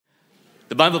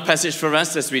The Bible passage for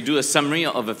us as we do a summary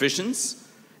of Ephesians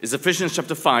is Ephesians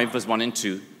chapter 5, verse 1 and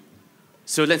 2.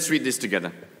 So let's read this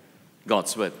together.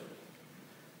 God's word.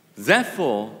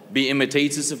 Therefore, be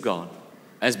imitators of God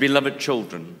as beloved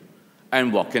children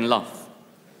and walk in love,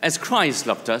 as Christ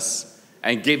loved us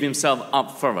and gave himself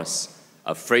up for us,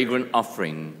 a fragrant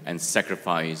offering and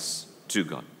sacrifice to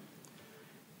God.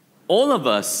 All of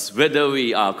us, whether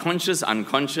we are conscious,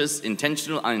 unconscious,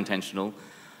 intentional, unintentional,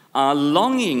 are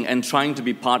longing and trying to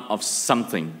be part of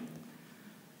something.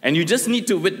 And you just need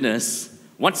to witness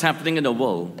what's happening in the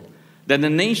world. That a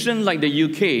nation like the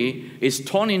UK is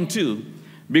torn in two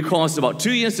because about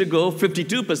 2 years ago,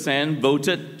 52%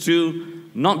 voted to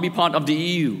not be part of the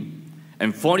EU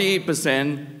and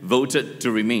 48% voted to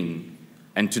remain.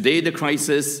 And today the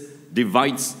crisis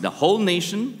divides the whole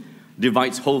nation,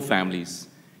 divides whole families.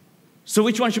 So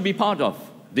which one should be part of?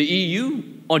 The EU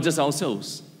or just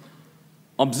ourselves?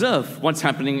 Observe what's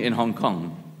happening in Hong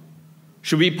Kong.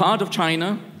 Should we be part of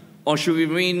China or should we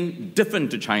remain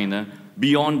different to China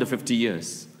beyond the 50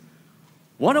 years?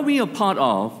 What are we a part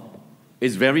of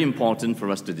is very important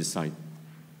for us to decide.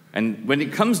 And when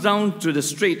it comes down to the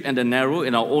straight and the narrow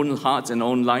in our own hearts and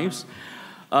own lives,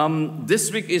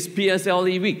 this week is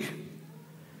PSLE week.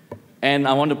 And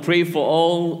I want to pray for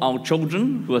all our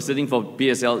children who are sitting for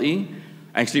PSLE.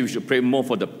 Actually, we should pray more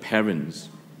for the parents.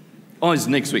 Oh, it's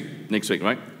next week,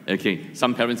 right? Okay,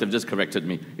 some parents have just corrected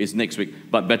me. It's next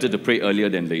week, but better to pray earlier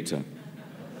than later.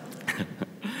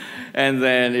 And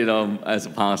then, as a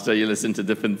pastor, you listen to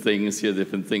different things, hear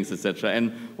different things, etc.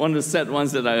 And one of the sad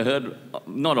ones that I heard,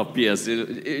 not of PS,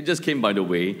 it just came by the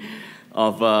way,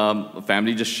 of a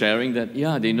family just sharing that,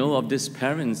 they know of these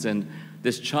parents and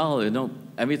this child,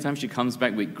 every time she comes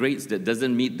back with grades that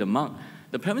doesn't meet the mark,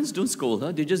 the parents don't scold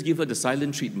her, they just give her the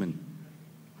silent treatment.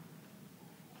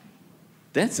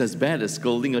 That's as bad as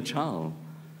scolding a child.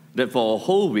 That for a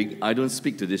whole week, I don't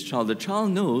speak to this child. The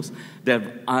child knows that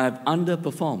I've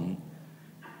underperformed.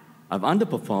 I've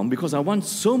underperformed because I want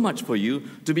so much for you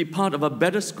to be part of a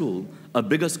better school, a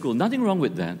bigger school. Nothing wrong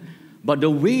with that. But the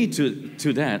way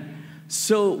to that,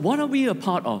 so what are we a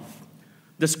part of?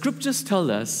 The scriptures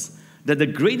tell us that the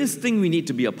greatest thing we need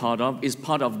to be a part of is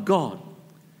part of God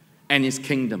and his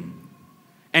kingdom.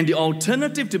 And the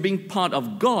alternative to being part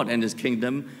of God and his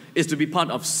kingdom is to be part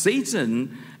of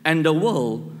Satan and the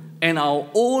world and our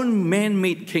own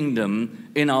man-made kingdom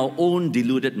in our own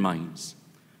deluded minds.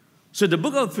 So the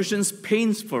book of Ephesians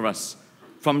paints for us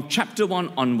from chapter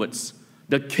 1 onwards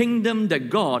the kingdom that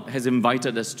God has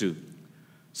invited us to.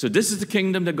 So this is the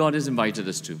kingdom that God has invited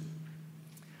us to.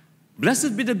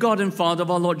 Blessed be the God and Father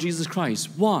of our Lord Jesus Christ.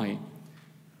 Why?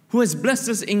 Who has blessed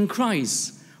us in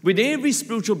Christ with every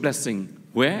spiritual blessing.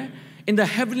 Where? In the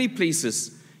heavenly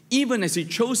places, even as he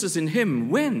chose us in him.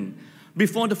 When?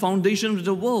 Before the foundation of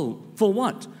the world. For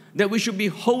what? That we should be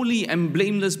holy and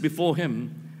blameless before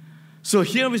him. So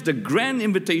here is the grand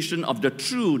invitation of the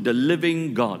true, the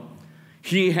living God.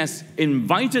 He has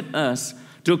invited us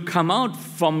to come out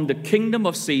from the kingdom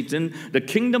of Satan, the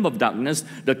kingdom of darkness,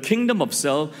 the kingdom of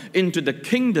self, into the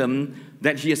kingdom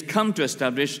that he has come to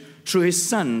establish through his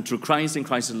Son, through Christ and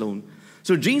Christ alone.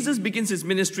 So Jesus begins his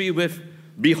ministry with,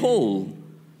 behold,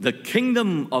 the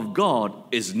kingdom of God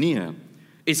is near,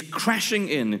 is crashing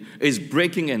in, is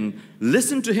breaking in.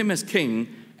 Listen to him as king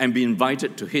and be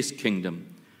invited to his kingdom.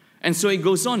 And so it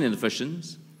goes on in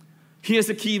Ephesians. Here's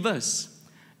the key verse.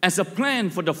 As a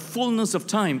plan for the fullness of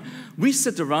time, we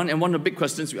sit around and one of the big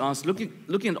questions we ask, looking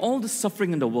at all the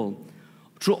suffering in the world,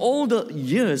 through all the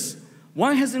years,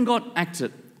 why hasn't God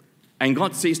acted? And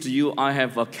God says to you, I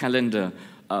have a calendar.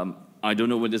 I don't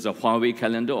know whether it's a Huawei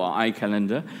calendar or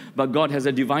iCalendar, but God has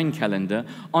a divine calendar.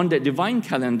 On that divine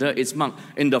calendar, it's marked,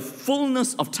 in the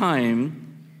fullness of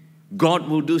time, God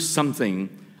will do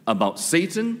something about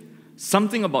Satan,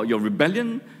 something about your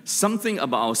rebellion, something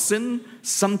about our sin,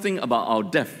 something about our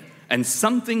death, and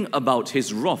something about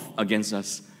his wrath against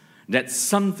us. That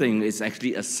something is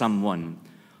actually a someone.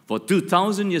 For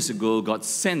 2,000 years ago, God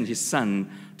sent his Son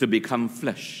to become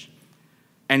flesh.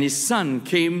 And his Son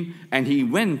came and he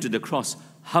went to the cross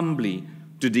humbly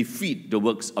to defeat the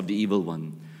works of the evil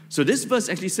one. So this verse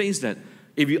actually says that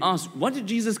if you ask, what did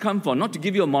Jesus come for? Not to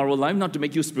give you a moral life, not to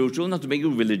make you spiritual, not to make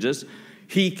you religious.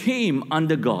 He came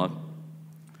under God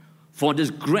for this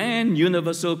grand,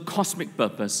 universal, cosmic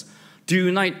purpose to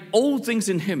unite all things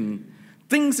in him,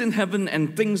 things in heaven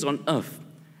and things on earth.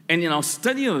 And in our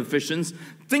study of Ephesians,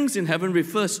 things in heaven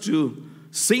refers to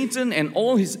Satan and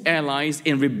all his allies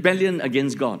in rebellion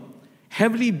against God.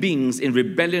 Heavenly beings in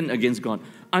rebellion against God,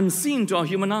 unseen to our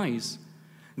human eyes.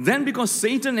 Then because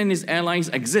Satan and his allies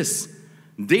exist,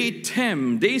 they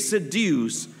tempt, they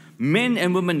seduce men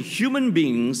and women, human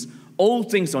beings, all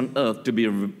things on earth to be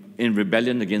in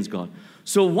rebellion against God.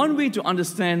 So one way to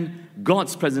understand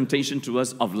God's presentation to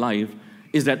us of life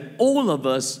is that all of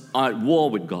us are at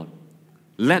war with God,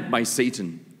 led by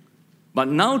Satan. But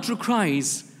now through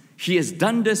Christ, He has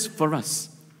done this for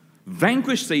us.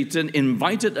 Vanquished Satan,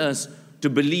 invited us to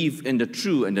believe in the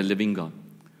true and the living God.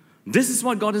 This is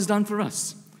what God has done for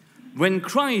us. When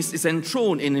Christ is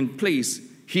enthroned and in place,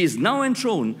 He is now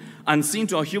enthroned, unseen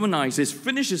to our human eyes. He's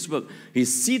finished His work.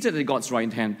 He's seated at God's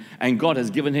right hand, and God has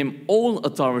given Him all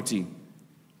authority.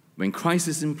 When Christ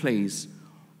is in place,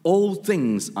 all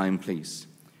things are in place.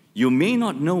 You may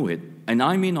not know it, and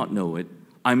I may not know it.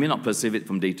 I may not perceive it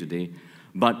from day to day,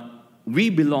 but we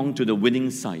belong to the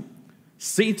winning side.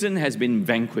 Satan has been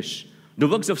vanquished. The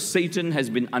works of Satan has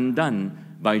been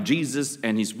undone by Jesus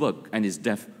and His work and His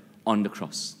death on the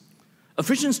cross.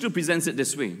 Ephesians 2 presents it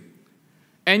this way.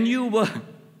 And you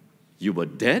were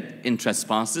dead in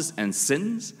trespasses and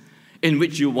sins, in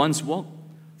which you once walked,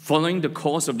 following the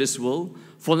course of this world,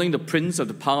 following the prince of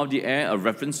the power of the air, a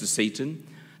reference to Satan,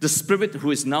 the spirit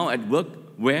who is now at work,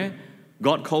 where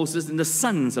God calls us in the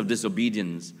sons of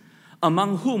disobedience,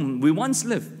 among whom we once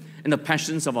lived in the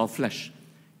passions of our flesh,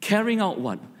 carrying out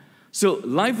what? So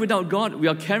life without God, we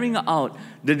are carrying out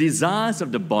the desires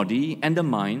of the body and the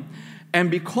mind, and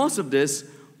because of this,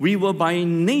 we were by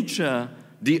nature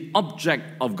the object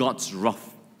of God's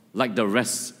wrath, like the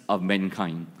rest of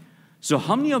mankind. So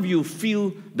how many of you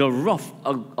feel the wrath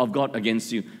of God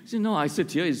against you? You say, no, I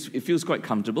sit here, it feels quite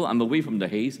comfortable. I'm away from the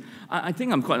haze. I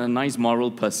think I'm quite a nice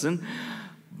moral person.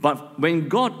 But when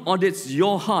God audits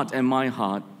your heart and my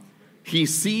heart, He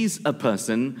sees a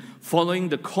person following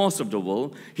the course of the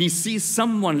world. He sees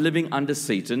someone living under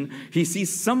Satan. He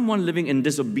sees someone living in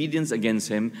disobedience against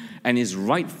Him, and His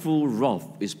rightful wrath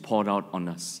is poured out on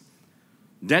us.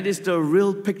 That is the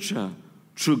real picture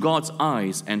through God's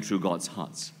eyes and through God's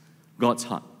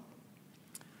heart.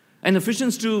 And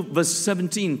Ephesians 2 verse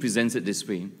 17 presents it this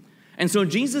way. And so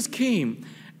Jesus came,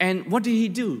 and what did He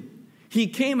do? He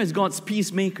came as God's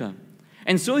peacemaker.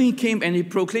 And so He came and He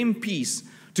proclaimed peace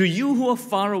to you who are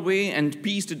far away and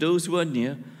peace to those who are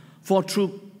near. For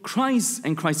through Christ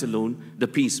and Christ alone, the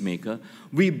peacemaker,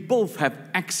 we both have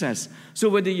access. So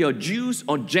whether you're Jews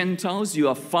or Gentiles, you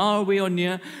are far away or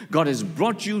near, God has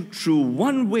brought you through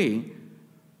one way.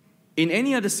 In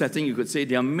any other setting, you could say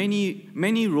there are many,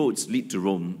 many roads lead to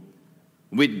Rome.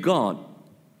 With God,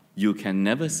 you can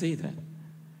never say that.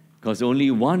 Because only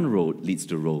one road leads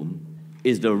to Rome,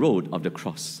 is the road of the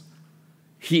cross.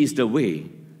 He is the way,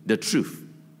 the truth,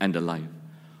 and the life.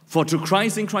 For through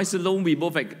Christ and Christ alone, we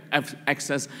both have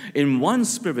access in one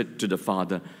spirit to the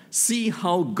Father. See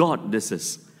how God this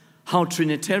is, how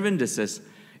Trinitarian this is.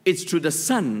 It's through the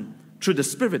Son, through the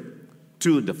Spirit,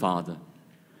 to the Father.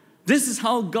 This is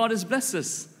how God has blessed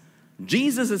us.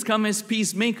 Jesus has come as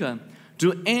peacemaker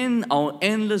to end our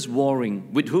endless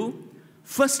warring. With who?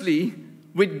 Firstly,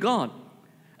 with God.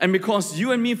 And because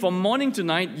you and me, from morning to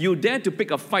night, you dare to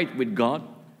pick a fight with God,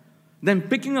 then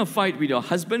picking a fight with your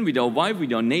husband, with your wife,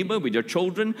 with your neighbor, with your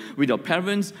children, with your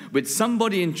parents, with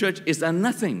somebody in church is a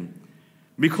nothing.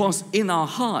 Because in our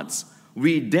hearts,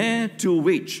 we dare to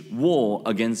wage war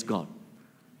against God.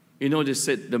 You know, they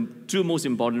said the most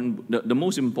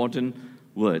important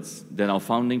words that our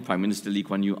founding Prime Minister Lee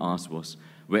Kuan Yew asked was,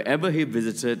 wherever he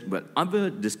visited, whatever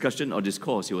discussion or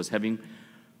discourse he was having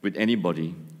with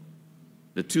anybody,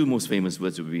 the two most famous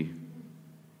words would be,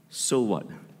 so what?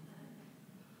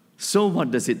 So what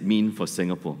does it mean for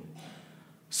Singapore?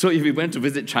 So if he went to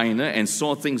visit China and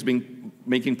saw things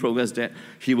making progress there,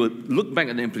 he would look back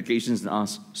at the implications and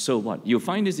ask, so what? You'll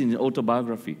find this in his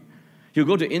autobiography. He'll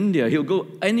go to India, he'll go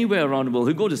anywhere around the world,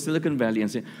 he'll go to Silicon Valley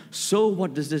and say, so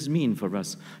what does this mean for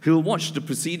us? He'll watch the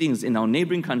proceedings in our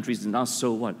neighboring countries and ask,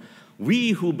 so what?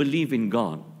 We who believe in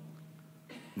God,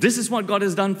 this is what God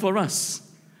has done for us.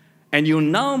 And you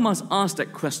now must ask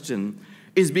that question,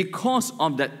 is because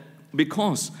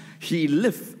He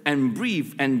lived and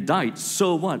breathed and died,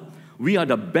 so what? We are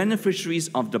the beneficiaries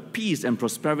of the peace and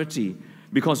prosperity.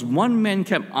 Because one man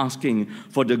kept asking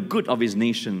for the good of his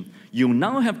nation. You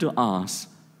now have to ask,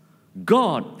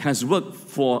 God has worked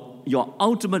for your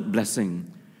ultimate blessing.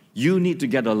 You need to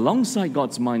get alongside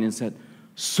God's mind and say,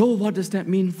 so what does that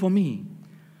mean for me?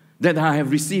 That I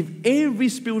have received every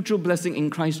spiritual blessing in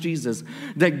Christ Jesus.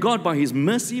 That God, by His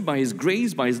mercy, by His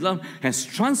grace, by His love, has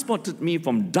transported me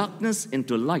from darkness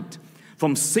into light,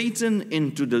 from Satan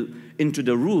into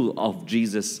the rule of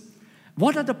Jesus.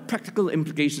 What are the practical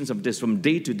implications of this from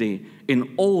day to day in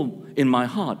my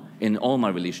heart, in all my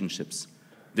relationships?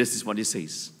 This is what He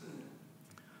says.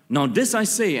 Now this I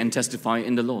say and testify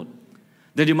in the Lord,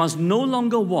 that you must no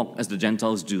longer walk as the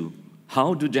Gentiles do.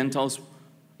 How do Gentiles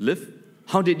live?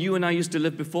 How did you and I used to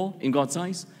live before in God's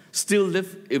eyes? Still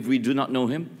live if we do not know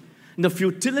Him? The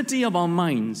futility of our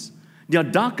minds, they are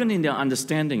darkened in their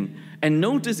understanding. And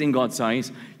notice in God's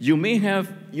eyes, you may have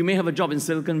a job in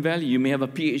Silicon Valley, you may have a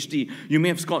PhD, you may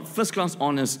have scored first-class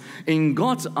honors. In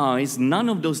God's eyes, none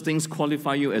of those things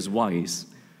qualify you as wise.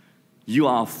 You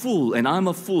are a fool, and I'm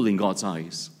a fool in God's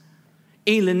eyes.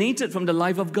 Alienated from the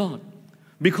life of God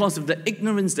because of the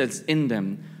ignorance that's in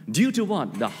them. Due to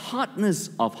what? The hardness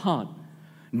of heart.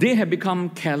 They have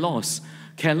become kalos.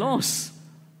 Kalos,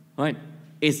 right,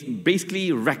 is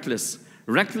basically reckless.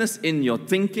 Reckless in your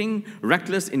thinking,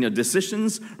 reckless in your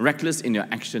decisions, reckless in your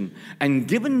action, and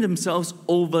given themselves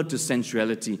over to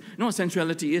sensuality. You know what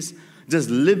sensuality is? Just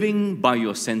living by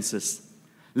your senses,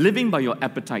 living by your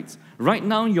appetites. Right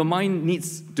now, your mind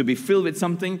needs to be filled with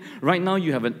something. Right now,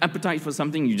 you have an appetite for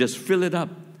something, you just fill it up,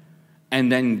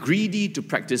 and then greedy to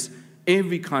practice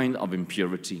every kind of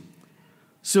impurity.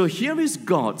 So here is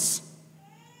God's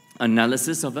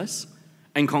analysis of us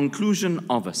and conclusion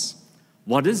of us.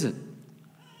 What is it?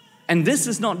 And this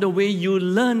is not the way you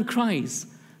learn Christ.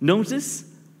 Notice,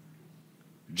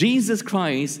 Jesus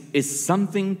Christ is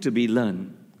something to be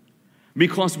learned.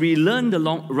 Because we learned the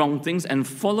wrong things and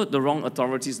followed the wrong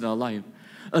authorities in our life.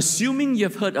 Assuming you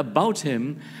have heard about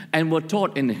Him and were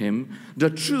taught in Him the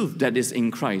truth that is in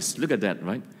Christ. Look at that,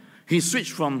 right? He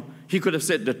switched from, he could have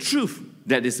said the truth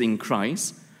that is in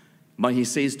Christ, but he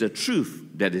says the truth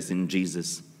that is in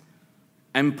Jesus.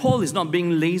 And Paul is not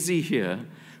being lazy here.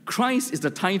 Christ is the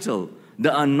title,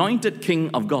 the anointed King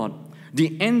of God,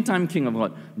 the end-time King of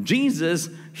God. Jesus,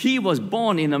 He was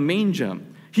born in a manger.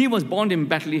 He was born in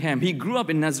Bethlehem. He grew up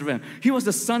in Nazareth. He was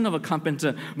the son of a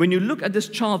carpenter. When you look at this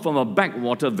child from a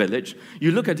backwater village,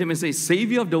 you look at him and say,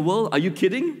 Savior of the world? Are you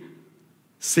kidding?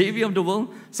 Savior of the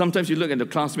world? Sometimes you look at the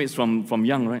classmates from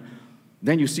young, right?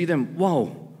 Then you see them,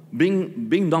 wow,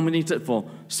 being nominated for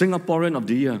Singaporean of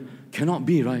the Year. Cannot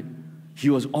be, right? He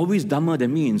was always dumber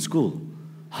than me in school.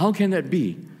 How can that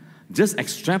be? Just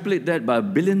extrapolate that by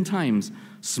 1 billion times.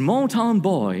 Small town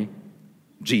boy,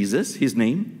 Jesus, his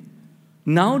name,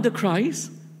 now the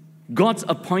Christ, God's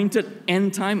appointed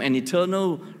end time and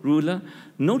eternal ruler.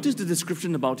 Notice the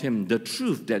description about Him, the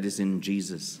truth that is in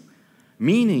Jesus.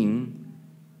 Meaning,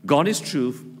 God is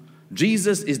truth.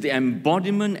 Jesus is the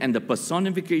embodiment and the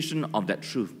personification of that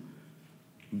truth.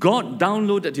 God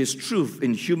downloaded His truth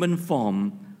in human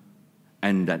form,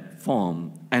 and that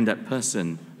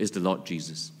person is the Lord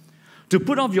Jesus. To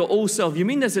put off your old self, you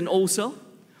mean there's an old self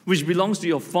which belongs to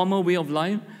your former way of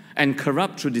life and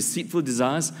corrupt through deceitful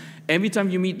desires? Every time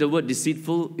you meet the word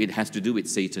deceitful, it has to do with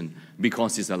Satan,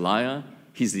 because he's a liar,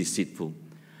 he's deceitful.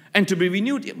 And to be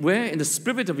renewed where? In the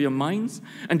spirit of your minds,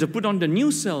 and to put on the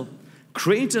new self,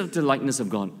 created of the likeness of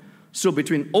God. So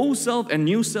between old self and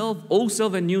new self,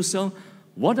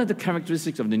 what are the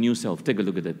characteristics of the new self? Take a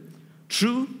look at it.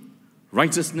 Truth,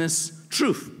 righteousness,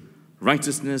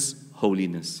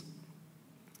 holiness.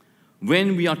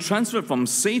 When we are transferred from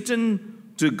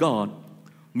Satan to God,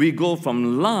 we go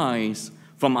from lies,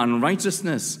 from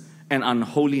unrighteousness and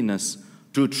unholiness,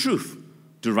 to truth,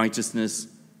 to righteousness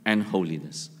and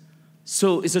holiness.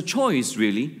 So it's a choice,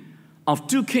 really, of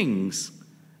two kings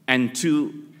and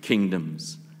two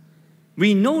kingdoms.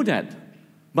 We know that,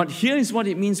 but here is what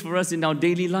it means for us in our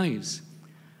daily lives.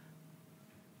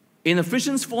 In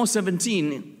Ephesians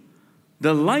 4:17,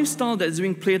 the lifestyle that is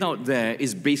being played out there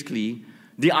is basically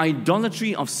the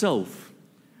idolatry of self.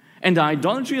 And the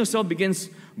idolatry of self begins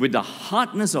with the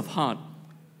hardness of heart.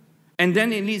 And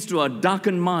then it leads to a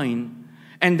darkened mind.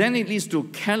 And then it leads to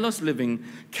careless living.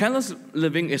 Careless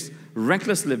living is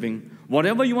reckless living.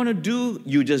 Whatever you want to do,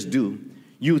 you just do.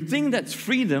 You think that's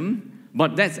freedom,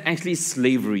 but that's actually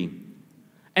slavery.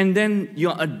 And then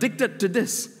you're addicted to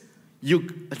this.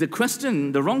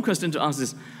 The wrong question to ask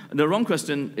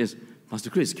is, Pastor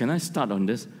Chris, can I start on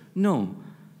this? No.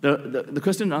 The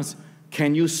question to ask,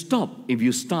 can you stop if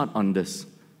you start on this?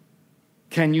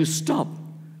 Can you stop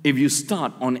if you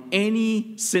start on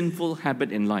any sinful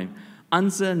habit in life?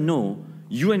 Answer, no.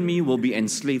 You and me will be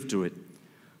enslaved to it.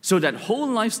 So that whole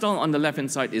lifestyle on the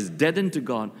left-hand side is deadened to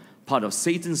God, part of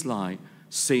Satan's lie.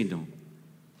 Say no.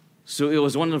 So it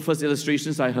was one of the first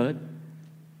illustrations I heard,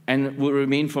 and will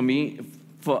remain for me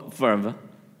forever,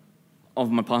 of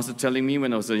my pastor telling me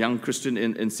when I was a young Christian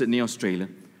in Sydney, Australia,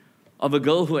 of a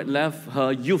girl who had left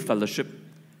her youth fellowship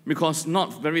because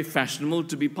not very fashionable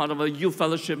to be part of a youth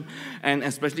fellowship, and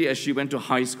especially as she went to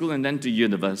high school and then to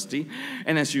university.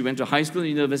 And as she went to high school and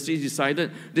university,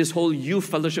 decided this whole youth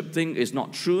fellowship thing is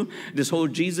not true. This whole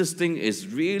Jesus thing is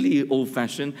really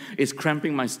old-fashioned. It's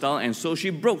cramping my style. And so she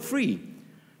broke free.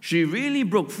 She really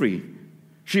broke free.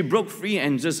 She broke free,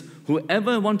 and just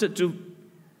whoever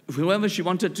she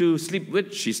wanted to sleep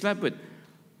with, she slept with.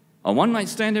 A one-night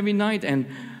stand every night, and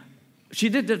she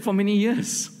did that for many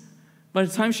years. By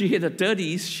the time she hit her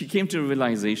 30s, she came to a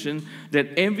realization that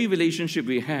every relationship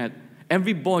we had,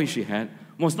 every boy she had,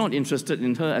 was not interested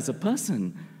in her as a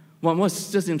person. One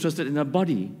was just interested in her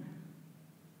body.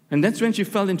 And that's when she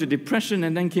fell into depression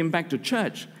and then came back to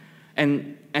church.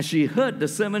 And as she heard the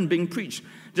sermon being preached,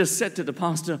 just said to the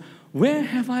pastor, "Where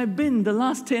have I been the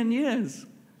last 10 years?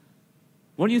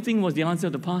 What do you think was the answer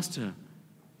of the pastor?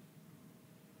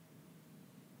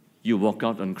 You walk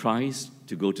out on Christ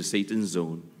to go to Satan's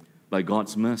zone. By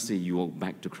God's mercy, you walk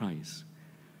back to Christ.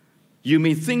 You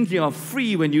may think you are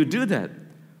free when you do that,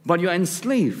 but you are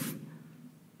enslaved.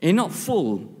 You're not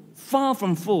full. Far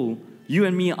from full. You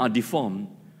and me are deformed.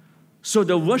 So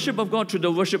the worship of God through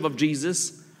the worship of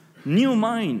Jesus, new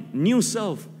mind, new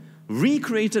self,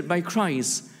 recreated by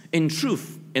Christ in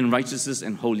truth, in righteousness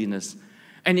and holiness.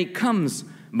 And it comes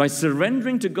by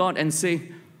surrendering to God and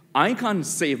say, I can't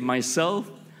save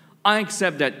myself. I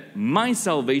accept that my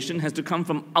salvation has to come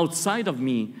from outside of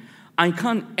me. I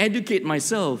can't educate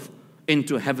myself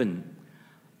into heaven.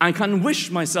 I can't wish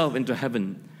myself into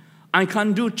heaven. I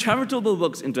can't do charitable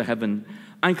works into heaven.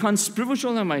 I can't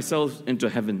spiritualize myself into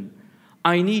heaven.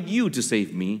 I need you to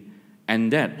save me,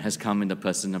 and that has come in the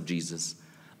person of Jesus.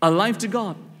 Alive to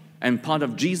God and part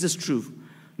of Jesus' truth.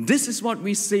 This is what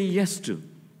we say yes to.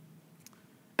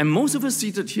 And most of us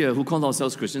seated here who call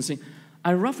ourselves Christians say,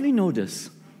 I roughly know this.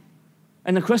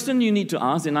 And the question you need to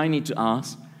ask, and I need to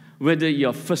ask, whether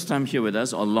you're first time here with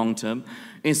us or long term,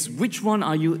 is which one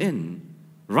are you in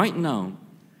right now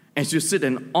as you sit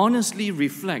and honestly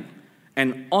reflect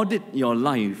and audit your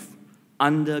life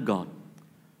under God?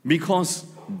 Because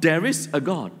there is a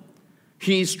God.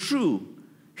 He is true,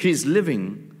 He is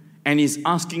living, and He's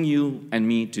asking you and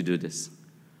me to do this.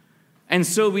 And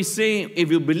so we say, if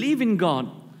you believe in God,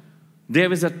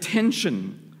 there is a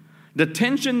tension. The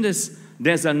tension is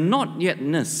there's a not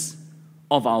yetness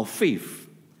of our faith,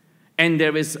 and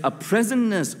there is a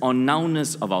presentness or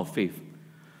nowness of our faith.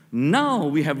 Now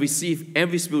we have received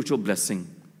every spiritual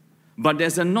blessing, but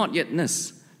there's a not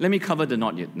yetness. Let me cover the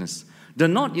not yetness. The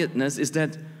not yetness is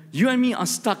that you and me are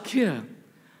stuck here.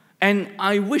 And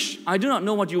I do not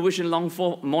know what you wish and long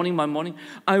for morning by morning.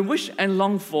 I wish and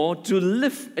long for to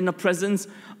live in the presence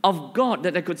of God,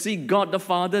 that I could see God the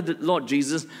Father, the Lord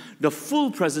Jesus, the full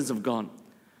presence of God.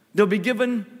 They'll be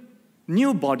given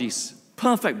new bodies,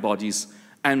 perfect bodies,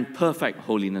 and perfect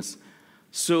holiness.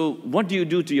 So what do you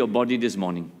do to your body this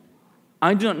morning?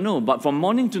 I do not know, but from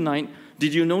morning to night,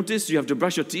 did you notice you have to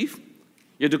brush your teeth?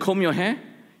 You have to comb your hair?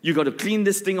 You got to clean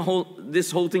this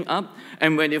whole thing up.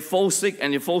 And when you fall sick,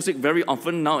 and you fall sick very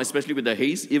often now, especially with the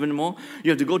haze, even more,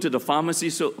 you have to go to the pharmacy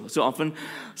so often.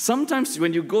 Sometimes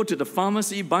when you go to the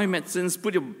pharmacy, buy medicines,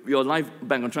 put your life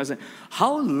back on track, say,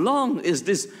 how long is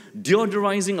this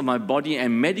deodorizing of my body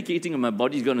and medicating of my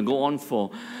body going to go on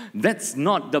for? That's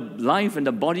not the life and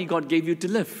the body God gave you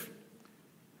to live.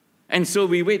 And so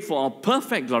we wait for our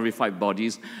perfect glorified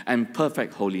bodies and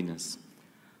perfect holiness.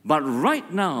 But right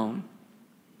now,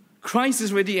 Christ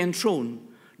is already enthroned.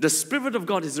 The Spirit of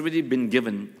God has already been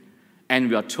given. And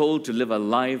we are told to live a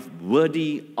life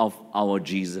worthy of our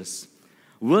Jesus,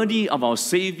 worthy of our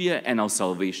Savior and our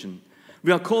salvation.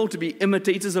 We are called to be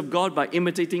imitators of God by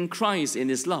imitating Christ in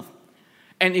His love.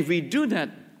 And if we do that,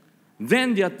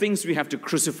 then there are things we have to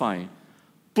crucify.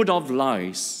 Put off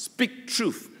lies. Speak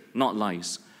truth, not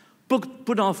lies.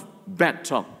 Put off bad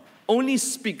talk. Only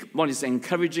speak what is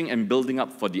encouraging and building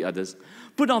up for the others.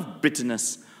 Put off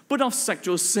bitterness. Put off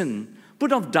sexual sin,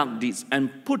 put off dark deeds,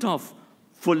 and put off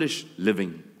foolish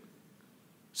living.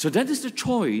 So that is the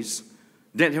choice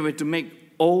that we have to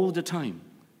make all the time.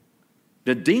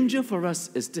 The danger for us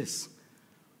is this.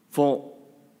 For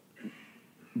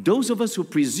those of us who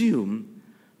presume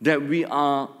that we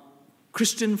are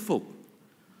Christian folk,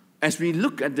 as we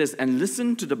look at this and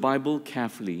listen to the Bible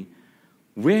carefully,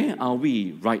 where are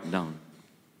we right now?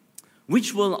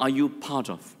 Which world are you part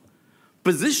of?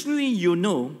 Positionally, you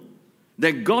know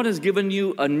that God has given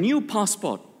you a new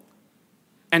passport.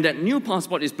 And that new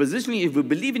passport is positionally, if you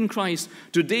believe in Christ,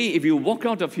 today if you walk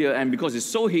out of here and because it's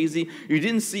so hazy, you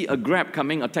didn't see a Grab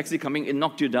coming, a taxi coming, it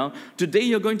knocked you down, today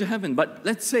you're going to heaven. But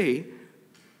let's say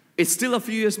it's still a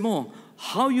few years more.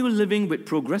 How are you living with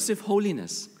progressive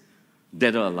holiness?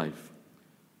 Dead or alive?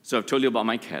 So I've told you about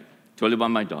my cat, told you about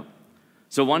my dog.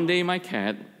 So one day my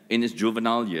cat, in its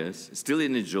juvenile years, still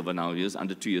in its juvenile years,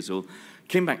 under 2 years old,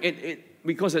 came back.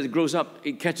 Because as it grows up,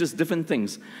 it catches different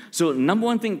things. So number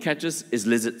one thing it catches is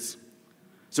lizards.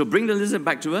 So bring the lizard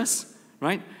back to us,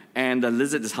 right? and the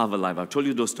lizard is half alive. I've told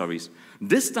you those stories.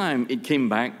 This time it came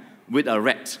back with a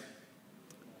rat.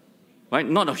 Right?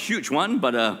 Not a huge one,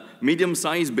 but a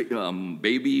medium-sized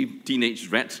baby teenage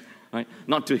rat. Right?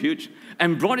 Not too huge.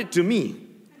 And brought it to me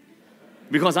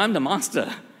because I'm the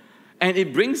master. And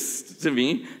it brings to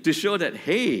me to show that,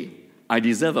 hey, I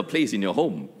deserve a place in your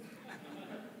home.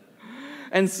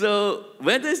 And so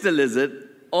whether it's the lizard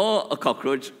or a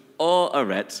cockroach or a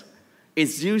rat,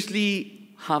 it's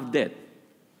usually half dead.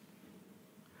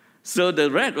 So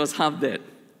the rat was half dead,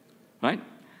 right?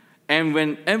 And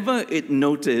whenever it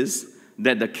noticed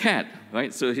that the cat,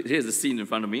 right? So here's the scene in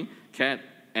front of me, cat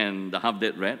and the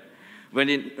half-dead rat. When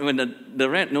the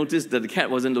rat noticed that the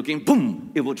cat wasn't looking,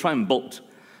 boom, it will try and bolt.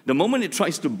 The moment it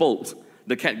tries to bolt,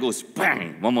 the cat goes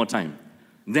bang one more time.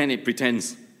 Then it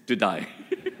pretends to die.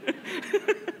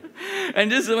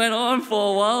 And this went on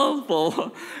for a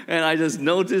while, and I just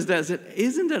noticed that. I said,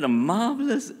 isn't that a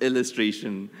marvelous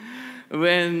illustration?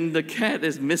 When the cat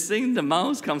is missing, the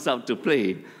mouse comes out to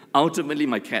play. Ultimately,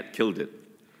 my cat killed it.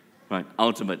 Right,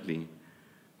 ultimately.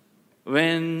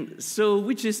 So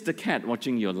which is the cat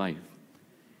watching your life?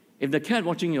 If the cat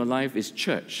watching your life is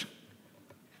church,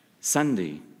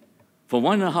 Sunday, for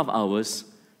 1.5 hours,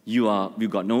 you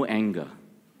got no anger.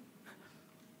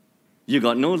 You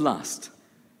got no lust.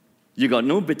 You got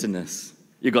no bitterness.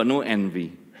 You got no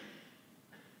envy.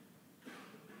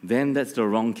 Then that's the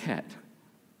wrong cat.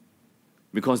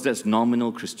 Because that's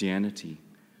nominal Christianity.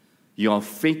 You're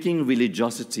faking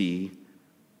religiosity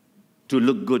to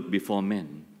look good before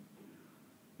men.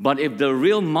 But if the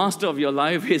real master of your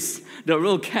life is the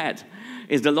real cat,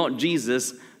 is the Lord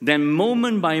Jesus, then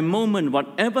moment by moment,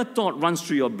 whatever thought runs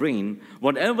through your brain,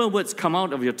 whatever words come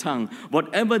out of your tongue,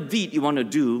 whatever deed you want to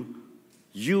do,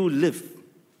 you live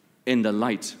in the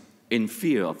light, in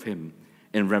fear of Him,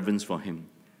 in reverence for Him.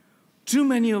 Too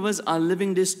many of us are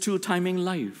living this two-timing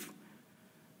life.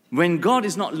 When God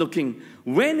is not looking,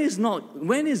 when is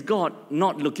God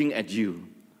not looking at you?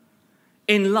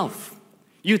 In love,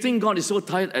 you think God is so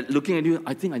tired at looking at you,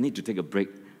 I think I need to take a break.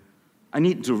 I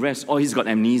need to rest, or He's got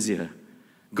amnesia.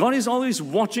 God is always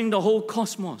watching the whole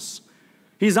cosmos.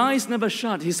 His eyes never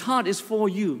shut. His heart is for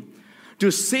you, to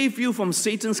save you from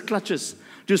Satan's clutches,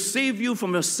 to save you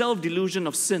from your self-delusion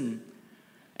of sin.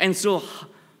 And so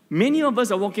many of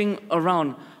us are walking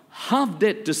around half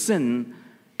dead to sin,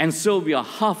 and so we are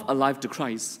half alive to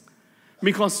Christ.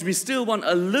 Because we still want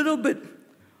a little bit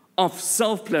of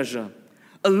self-pleasure,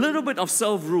 a little bit of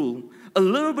self-rule, a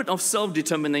little bit of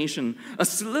self-determination, a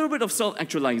little bit of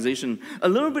self-actualization, a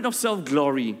little bit of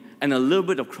self-glory, and a little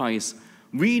bit of Christ.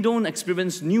 We don't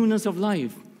experience newness of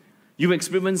life. You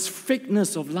experience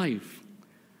fakeness of life.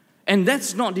 And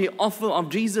that's not the offer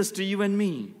of Jesus to you and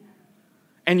me.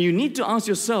 And you need to ask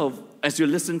yourself as you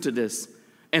listen to this,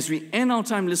 as we end our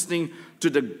time listening to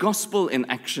the gospel in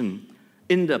action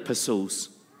in the epistles,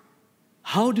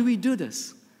 how do we do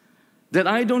this? That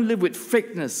I don't live with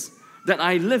fakeness, that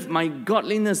I live my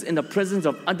godliness in the presence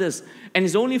of others, and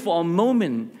it's only for a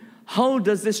moment. How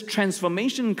does this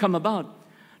transformation come about?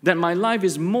 That my life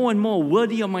is more and more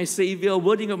worthy of my Savior,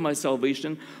 worthy of my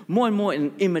salvation, more and more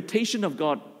in imitation of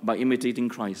God by imitating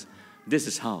Christ. This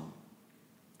is how.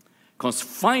 Because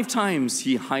 5 times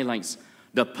he highlights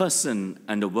the person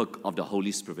and the work of the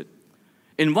Holy Spirit.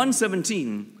 In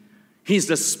 1:17, he's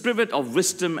the Spirit of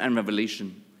wisdom and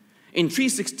revelation. In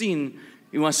 3:16,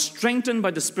 you are strengthened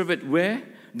by the Spirit where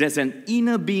there's an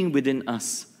inner being within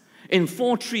us. In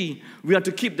 4:3, we are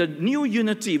to keep the new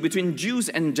unity between Jews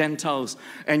and Gentiles,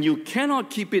 and you cannot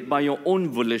keep it by your own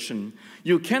volition.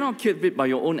 You cannot keep it by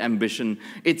your own ambition.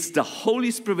 It's the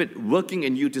Holy Spirit working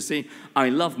in you to say, I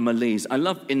love Malays, I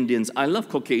love Indians, I love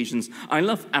Caucasians, I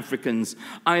love Africans,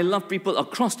 I love people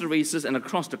across the races and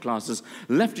across the classes.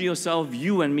 Left to yourself,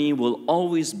 you and me will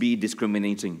always be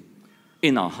discriminating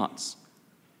in our hearts.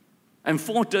 And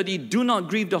 4:30, do not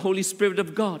grieve the Holy Spirit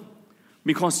of God,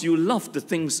 because you love the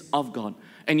things of God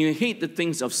and you hate the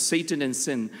things of Satan and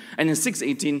sin. And in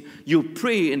 6:18, you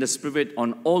pray in the Spirit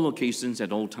on all occasions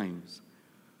at all times.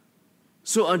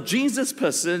 So a Jesus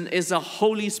person is a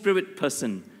Holy Spirit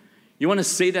person. You want to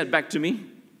say that back to me?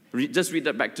 Just read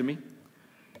that back to me.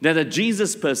 That a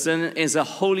Jesus person is a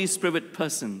Holy Spirit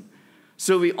person.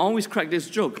 So we always crack this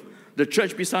joke. The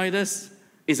church beside us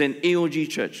is an AOG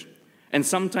church. And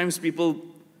sometimes people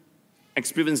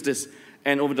experience this.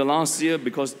 And over the last year,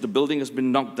 because the building has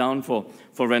been knocked down for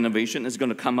renovation, it's going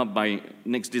to come up by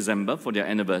next December for their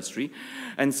anniversary.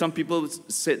 And some people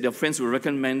said their friends were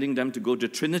recommending them to go to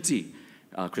Trinity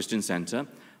Christian Center,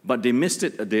 but they missed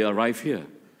it. They arrived here.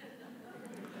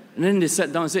 And then they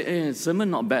sat down and said, hey,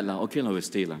 sermon not bad. Okay, we'll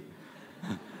stay.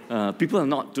 People are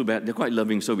not too bad. They're quite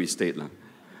loving, so we stayed.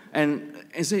 and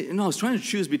say, I was trying to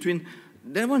choose between,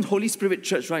 that one's Holy Spirit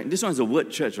church, right? This one's a word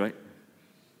church, right?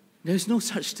 There's no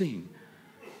such thing.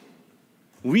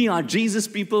 We are Jesus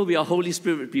people, we are Holy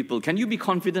Spirit people. Can you be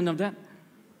confident of that?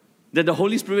 That the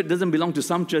Holy Spirit doesn't belong to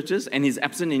some churches and He's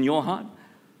absent in your heart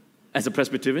as a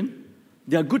Presbyterian?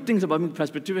 There are good things about being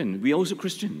Presbyterian. We are also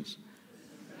Christians.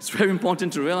 It's very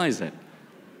important to realize that.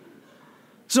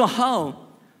 So how?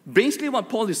 Basically what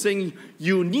Paul is saying,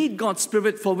 you need God's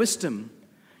Spirit for wisdom.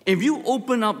 If you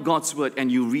open up God's Word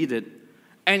and you read it,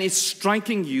 and it's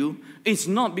striking you, it's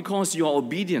not because you are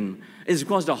obedient. It's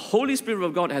because the Holy Spirit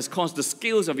of God has caused the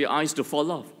scales of your eyes to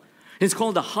fall off. It's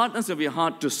called the hardness of your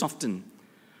heart to soften.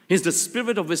 It's the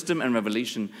spirit of wisdom and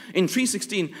revelation. In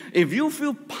 3:16, if you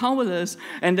feel powerless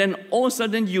and then all of a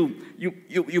sudden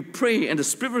you pray and the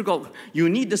Spirit of God, you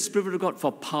need the Spirit of God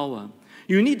for power.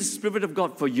 You need the Spirit of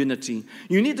God for unity.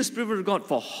 You need the Spirit of God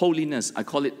for holiness. I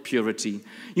call it purity.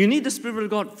 You need the Spirit of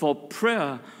God for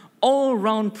prayer,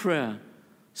 all-round prayer.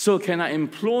 So can I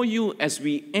implore you as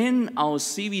we end our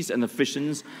series on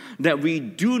Ephesians that we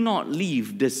do not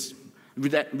leave this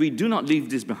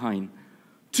behind.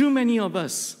 Too many of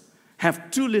us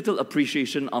have too little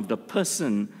appreciation of the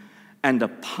person and the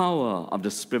power of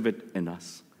the Spirit in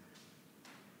us.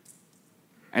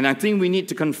 And I think we need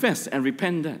to confess and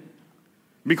repent that.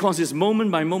 Because it's moment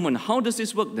by moment. How does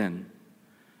this work then?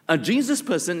 A Jesus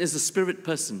person is a Spirit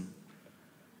person.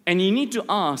 And you need to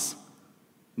ask,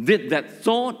 did that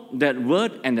thought, that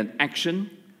word, and that action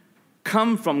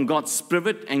come from God's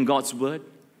Spirit and God's Word?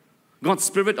 God's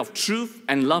Spirit of truth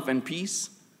and love and peace?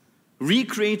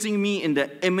 Recreating me in the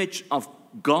image of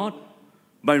God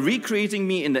by recreating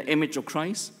me in the image of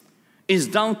Christ is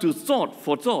down to thought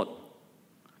for thought.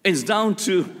 It's down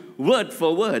to word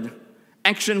for word,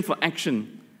 action for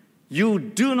action. You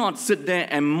do not sit there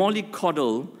and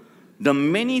mollycoddle the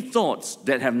many thoughts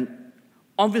that have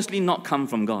obviously not come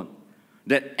from God.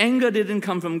 That anger didn't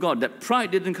come from God, that pride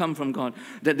didn't come from God,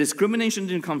 that discrimination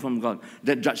didn't come from God,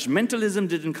 that judgmentalism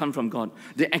didn't come from God,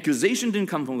 the accusation didn't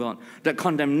come from God, that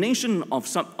condemnation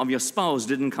of your spouse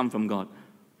didn't come from God.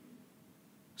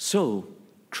 So,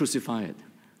 crucify it.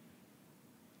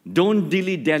 Don't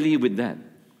dilly-dally with that.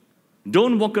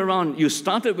 Don't walk around. You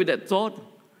started with that thought.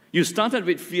 You started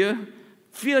with fear.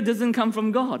 Fear doesn't come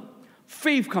from God.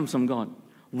 Faith comes from God.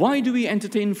 Why do we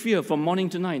entertain fear from morning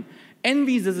to night?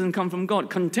 Envy doesn't come from God.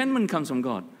 Contentment comes from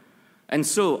God. And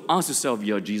so ask yourself,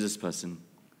 you're a Jesus person.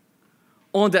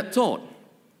 Or that thought,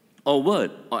 or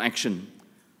word, or action,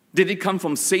 did it come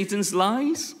from Satan's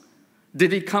lies?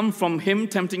 Did it come from him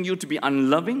tempting you to be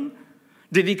unloving?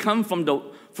 Did it come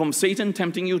from Satan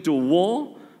tempting you to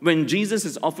war when Jesus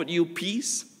has offered you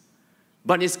peace?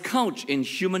 But it's couched in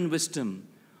human wisdom,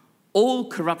 all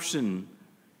corruption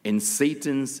in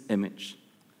Satan's image.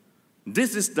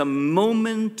 This is the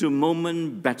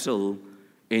moment-to-moment battle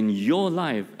in your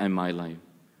life and my life.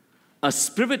 A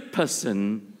Spirit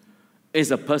person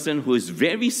is a person who is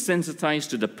very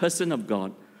sensitized to the person of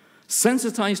God,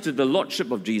 sensitized to the Lordship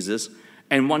of Jesus,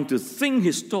 and want to think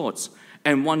His thoughts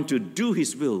and want to do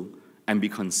His will and be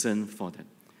concerned for that.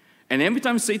 And every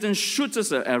time Satan shoots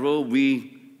us an arrow,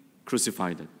 we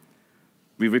crucify it.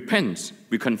 We repent,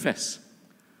 we confess.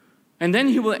 And then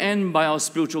He will end by our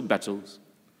spiritual battles.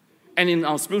 And in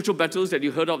our spiritual battles that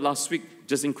you heard of last week,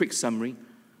 just in quick summary,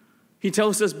 He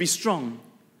tells us, be strong.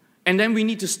 And then we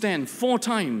need to stand 4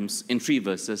 times in 3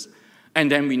 verses. And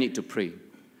then we need to pray.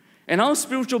 And our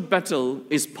spiritual battle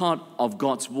is part of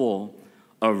God's war,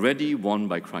 already won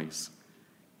by Christ.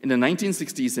 In the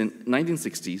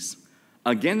 1960s,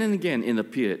 again and again it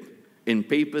appeared in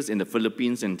papers in the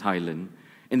Philippines and Thailand,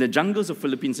 in the jungles of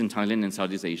Philippines and Thailand and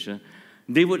Southeast Asia,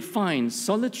 they would find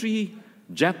solitary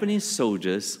Japanese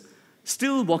soldiers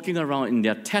still walking around in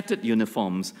their tattered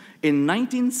uniforms in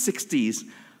 1960s,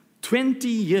 20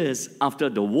 years after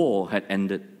the war had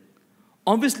ended.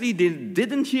 Obviously, they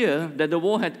didn't hear that the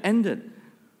war had ended.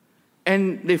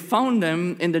 And they found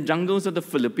them in the jungles of the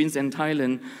Philippines and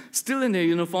Thailand, still in their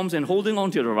uniforms and holding on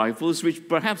to the rifles, which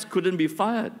perhaps couldn't be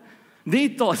fired. They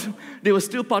thought they were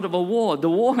still part of a war. The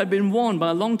war had been won by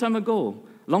a long time ago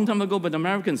by the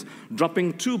Americans,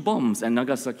 dropping 2 bombs at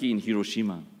Nagasaki and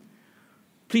Hiroshima.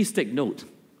 Please take note,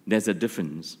 there's a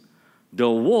difference. The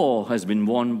war has been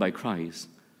won by Christ,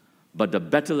 but the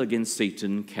battle against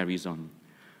Satan carries on.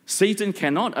 Satan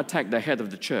cannot attack the head of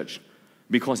the church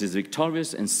because he's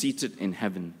victorious and seated in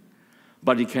heaven.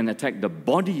 But he can attack the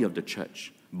body of the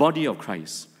church, body of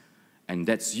Christ, and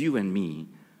that's you and me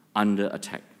under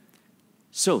attack.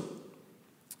 So,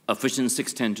 Ephesians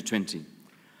 6:10-20.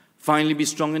 Finally, be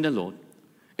strong in the Lord,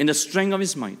 in the strength of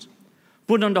His might.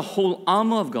 Put on the whole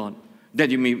armor of God, that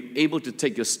you may be able to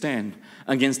take your stand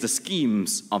against the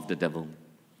schemes of the devil.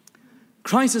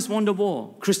 Christ has won the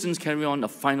war. Christians carry on a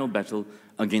final battle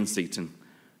against Satan.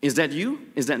 Is that you?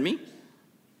 Is that me?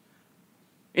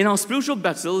 In our spiritual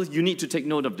battle, you need to take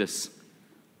note of this.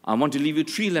 I want to leave you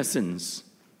 3 lessons.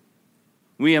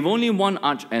 We have only one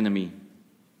arch enemy.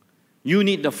 You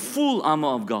need the full armor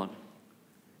of God,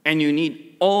 and you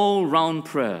need all-round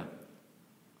prayer.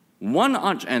 One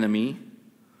arch enemy,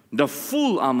 the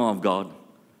full armor of God,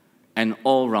 and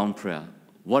all-round prayer.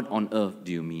 What on earth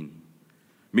do you mean?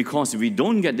 Because if we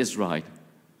don't get this right,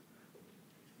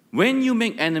 when you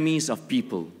make enemies of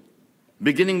people,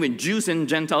 beginning with Jews and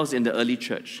Gentiles in the early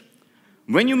church,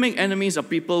 when you make enemies of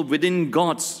people within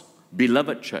God's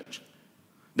beloved church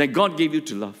that God gave you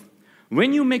to love,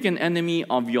 when you make an enemy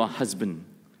of your husband,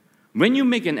 when you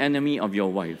make an enemy of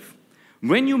your wife,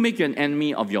 when you make an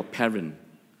enemy of your parent,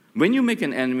 when you make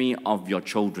an enemy of your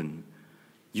children,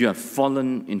 you have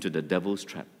fallen into the devil's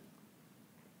trap.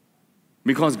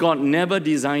 Because God never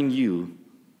designed you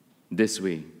this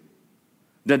way.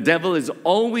 The devil is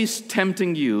always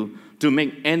tempting you to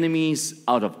make enemies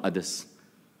out of others.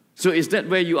 So is that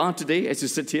where you are today as you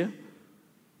sit here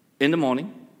in the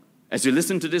morning, as you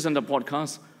listen to this on the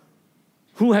podcast?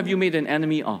 Who have you made an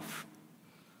enemy of?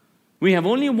 We have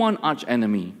only one arch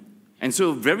enemy. And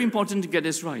so very important to get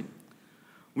this right.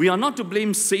 We are not to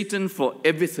blame Satan for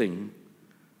everything,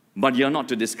 but you are not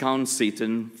to discount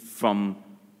Satan from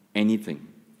anything.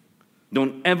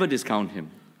 Don't ever discount him.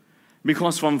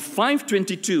 Because from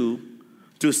 5:22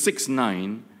 to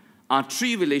 6:9 are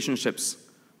 3 relationships: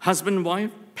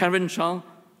 husband-wife, parent-child,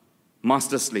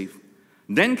 master-slave.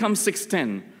 Then comes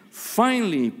 6:10,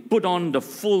 finally put on the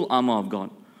full armor of God.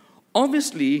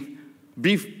 Obviously,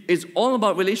 it's all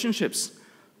about relationships.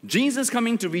 Jesus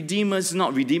coming to redeem us is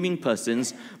not redeeming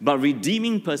persons, but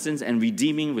redeeming persons and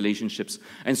redeeming relationships.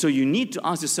 And so you need to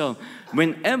ask yourself,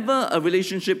 whenever a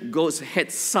relationship goes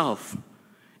head south,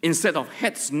 instead of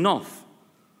heads north,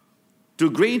 to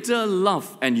greater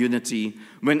love and unity,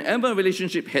 whenever a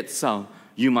relationship heads south,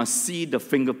 you must see the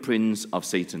fingerprints of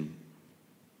Satan.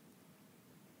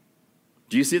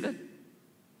 Do you see that?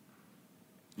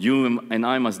 You and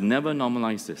I must never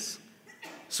normalize this.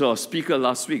 So our speaker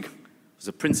last week was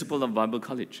a principal of Bible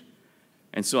College.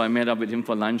 And so I met up with him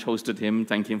for lunch, hosted him,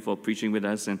 thanked him for preaching with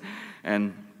us.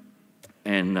 And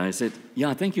I said,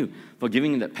 yeah, thank you for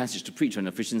giving me that passage to preach on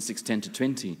Ephesians 6:10 to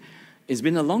 20. It's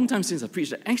been a long time since I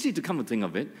preached. Actually, to come to think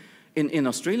of it, in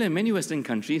Australia and many Western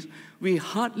countries, we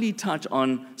hardly touch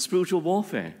on spiritual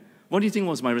warfare. What do you think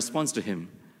was my response to him?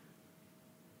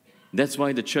 That's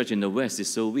why the church in the West is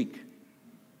so weak.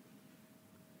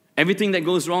 Everything that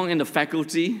goes wrong in the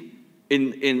faculty,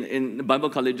 in the Bible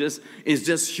colleges, is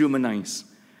just humanized.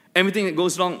 Everything that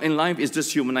goes wrong in life is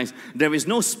just humanized. There is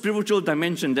no spiritual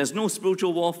dimension. There's no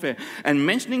spiritual warfare. And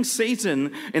mentioning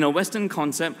Satan in a Western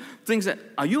concept, thinks that,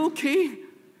 are you okay?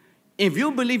 If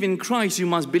you believe in Christ, you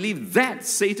must believe that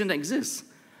Satan exists.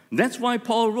 That's why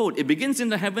Paul wrote, it begins in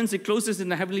the heavens, it closes in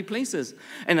the heavenly places.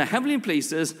 And the heavenly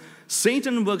places,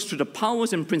 Satan works through the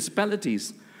powers and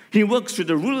principalities. He works through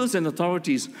the rulers and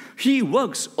authorities. He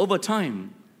works over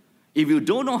time. If you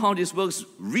don't know how this works,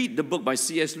 read the book by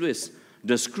C.S. Lewis,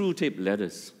 The Screw-Tape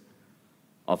Letters,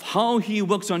 of how he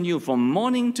works on you from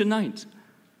morning to night.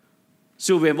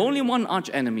 So we have only one arch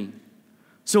enemy.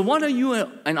 So what are you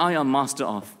and I a master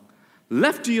of?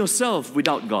 Left to yourself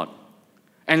without God,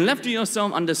 and left to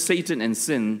yourself under Satan and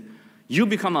sin, you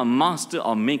become a master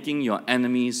of making your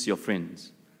enemies your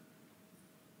friends.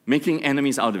 Making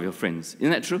enemies out of your friends. Isn't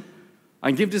that true?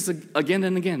 I give this again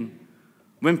and again.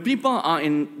 When people are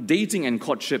in dating and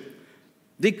courtship,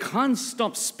 they can't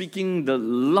stop speaking the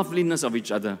loveliness of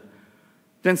each other.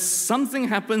 Then something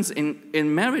happens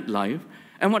in married life.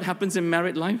 And what happens in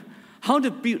married life? How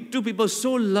do two people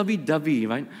so lovey-dovey,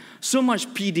 right? So much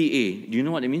PDA. Do you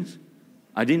know what it means?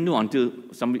 I didn't know until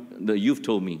the youth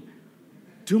told me.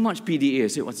 Too much PDA. I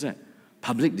said, what's that?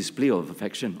 Public display of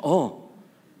affection. Oh,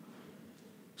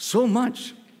 so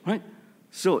much, right?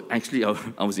 So actually,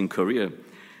 I was in Korea,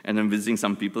 and I'm visiting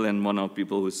some people, and one of the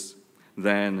people who's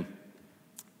there,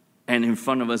 and in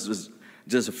front of us was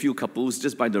just a few couples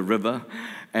just by the river,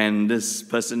 and this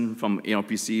person from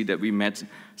ARPC that we met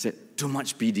said, too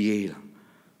much PDA,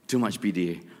 too much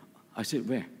PDA. I said,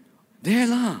 where? There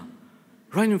lah,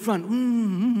 right in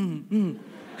front.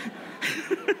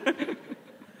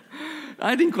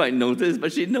 I didn't quite notice,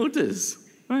 but she noticed,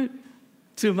 right?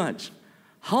 Too much.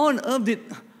 How on earth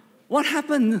what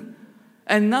happened?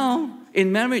 And now,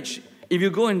 in marriage, if you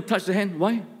go and touch the hand,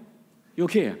 why? You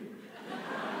okay?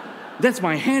 That's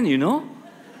my hand, you know?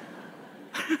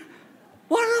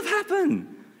 What on earth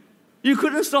happened? You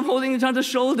couldn't stop holding each other's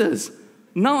shoulders.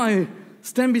 Now I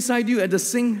stand beside you at the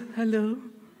sink. Hello.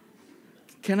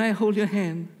 Can I hold your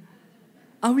hand?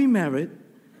 Are we married?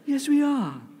 Yes, we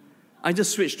are. I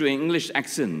just switched to an English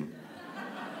accent.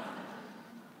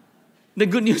 The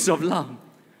good news of love.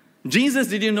 Jesus,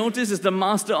 did you notice, is the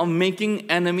master of making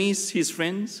enemies his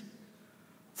friends?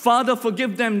 Father,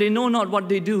 forgive them. They know not what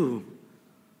they do.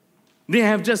 They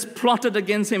have just plotted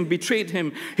against him, betrayed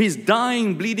him. He's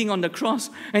dying, bleeding on the cross.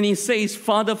 And he says,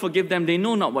 Father, forgive them. They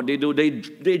know not what they do.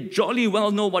 They jolly well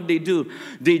know what they do.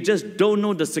 They just don't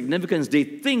know the significance. They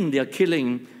think they're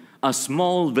killing a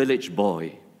small village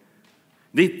boy.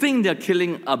 They think they're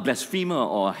killing a blasphemer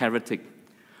or a heretic.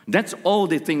 That's all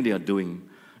they think they are doing.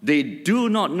 They do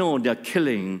not know they're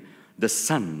killing the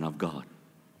Son of God,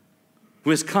 who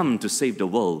has come to save the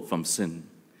world from sin.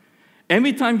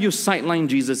 Every time you sideline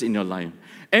Jesus in your life,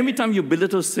 every time you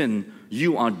belittle sin,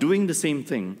 you are doing the same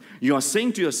thing. You are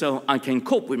saying to yourself, I can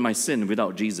cope with my sin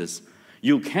without Jesus.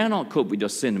 You cannot cope with your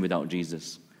sin without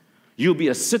Jesus. You'll be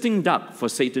a sitting duck for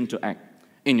Satan to act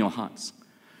in your hearts.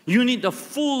 You need the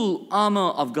full armor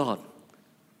of God.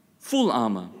 Full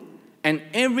armor. And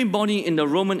everybody in the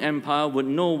Roman Empire would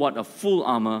know what a full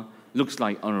armor looks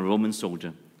like on a Roman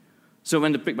soldier. So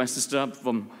when I picked my sister up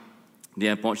from the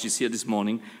airport, she's here this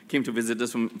morning, came to visit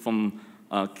us from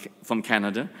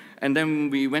Canada, and then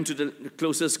we went to the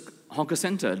closest hawker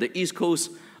center, the East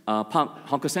Coast Park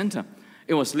Hawker Center.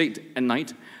 It was late at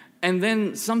night, and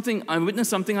then I witnessed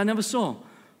something I never saw.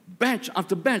 Batch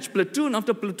after batch, platoon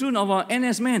after platoon of our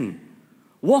NS men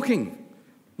walking,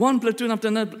 one platoon after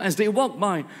another. As they walk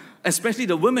by, especially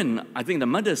the women, I think the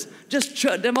mothers, just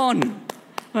cheered them on.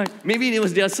 Right. Maybe it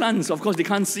was their sons. Of course, they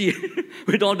can't see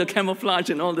with all the camouflage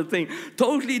and all the thing.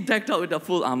 Totally decked out with the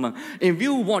full armor. If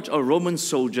you watch a Roman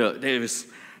soldier,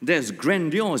 there's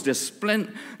grandiose,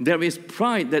 there is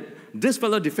pride that this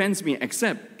fellow defends me,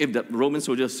 except if the Roman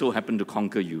soldier so happened to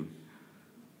conquer you.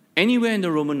 Anywhere in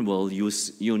the Roman world,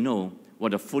 you know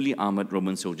what a fully armored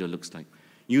Roman soldier looks like.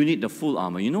 You need the full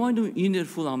armor. You know why you need the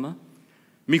full armor?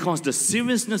 Because the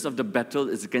seriousness of the battle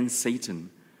is against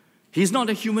Satan. He's not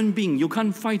a human being. You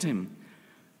can't fight him.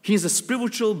 He's a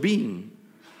spiritual being.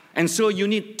 And so you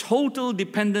need total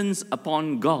dependence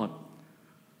upon God.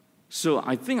 So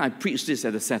I think I preached this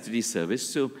at a Saturday service.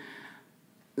 So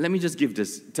let me just give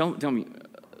this. Tell me.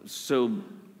 So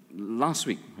last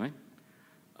week, right?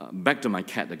 Back to my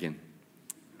cat again.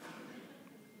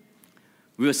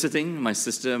 We were sitting, my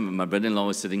sister, my brother-in-law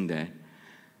was sitting there.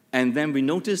 And then we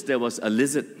noticed there was a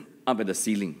lizard up at the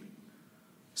ceiling.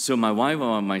 So my wife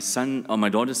or my son or my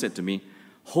daughter said to me,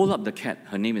 hold up the cat,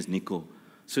 her name is Nico,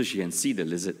 so she can see the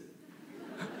lizard.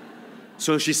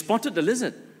 So she spotted the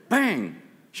lizard. Bang!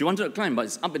 She wanted to climb, but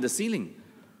it's up at the ceiling.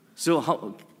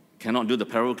 So cannot do the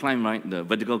parallel climb, right? The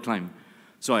vertical climb.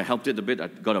 So I helped it a bit. I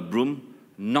got a broom,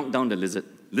 knocked down the lizard.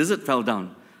 Lizard fell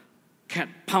down. Cat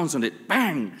pounced on it,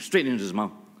 bang! Straight into his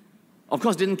mouth. Of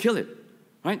course, didn't kill it,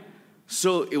 right?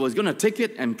 So it was going to take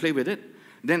it and play with it.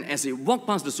 Then as it walked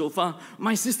past the sofa,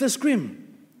 my sister screamed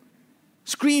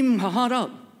her heart out.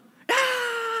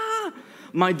 Ah!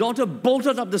 My daughter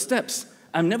bolted up the steps.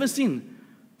 I've never seen.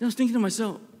 Then I was thinking to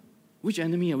myself, which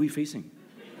enemy are we facing?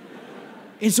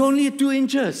 It's only 2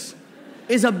 inches.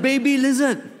 It's a baby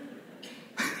lizard.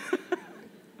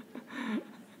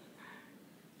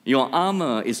 Your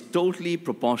armor is totally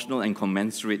proportional and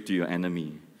commensurate to your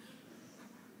enemy.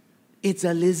 It's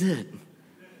a lizard.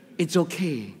 It's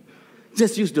okay.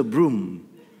 Just use the broom.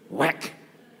 Whack.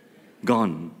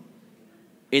 Gone.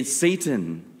 It's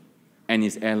Satan and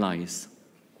his allies.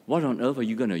 What on earth are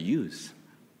you going to use?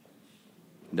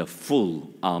 The full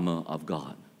armor of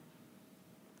God.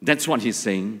 That's what he's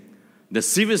saying. The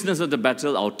seriousness of the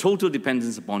battle, our total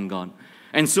dependence upon God.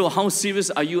 And so how serious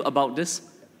are you about this?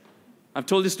 I've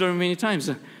told this story many times.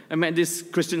 I met these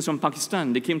Christians from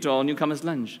Pakistan. They came to our newcomers'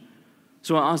 lunch.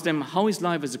 So I asked them, how is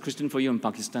life as a Christian for you in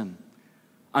Pakistan?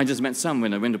 I just met some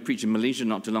when I went to preach in Malaysia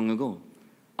not too long ago.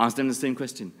 Asked them the same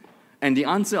question. And the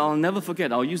answer I'll never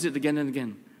forget. I'll use it again and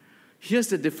again. Here's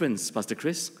the difference, Pastor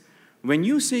Chris. When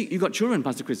you say, you got children,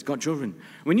 Pastor Chris, got children.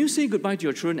 When you say goodbye to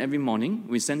your children every morning,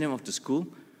 we send them off to school.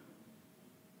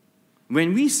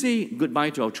 When we say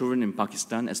goodbye to our children in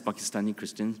Pakistan as Pakistani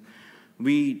Christians,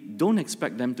 we don't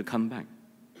expect them to come back.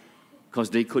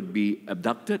 Because they could be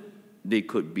abducted, they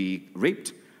could be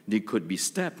raped, they could be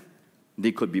stabbed,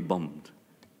 they could be bombed.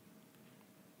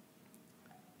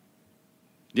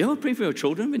 Do you ever pray for your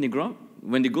children when they grow up,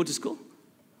 when they go to school?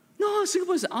 No,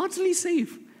 Singapore is utterly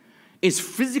safe. It's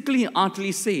physically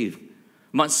utterly safe,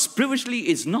 but spiritually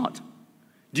it's not.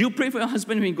 Do you pray for your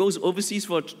husband when he goes overseas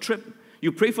for a trip?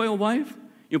 You pray for your wife?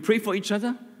 You pray for each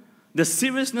other? The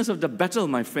seriousness of the battle,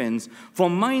 my friends, for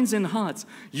minds and hearts,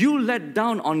 you let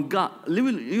down on God.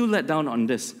 You let down on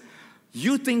this.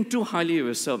 You think too highly of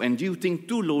yourself and you think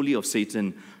too lowly of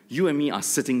Satan. You and me are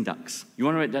sitting ducks. You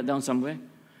want to write that down somewhere?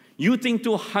 You think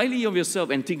too highly of yourself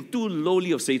and think too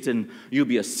lowly of Satan. You'll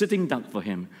be a sitting duck for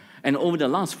him. And over the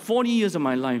last 40 years of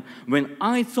my life, when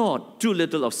I thought too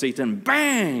little of Satan,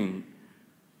 bang,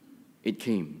 it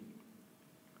came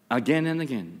again and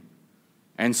again.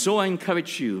 And so I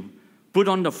encourage you, put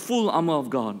on the full armor of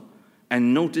God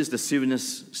and notice the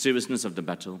seriousness of the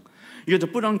battle. You have to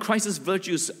put on Christ's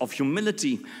virtues of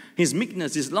humility, his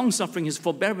meekness, his long-suffering, his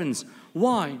forbearance.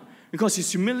 Why? Because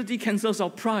his humility cancels our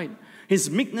pride. His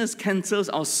meekness cancels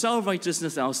our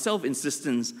self-righteousness, our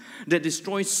self-insistence that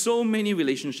destroys so many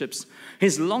relationships.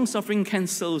 His long-suffering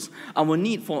cancels our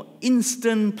need for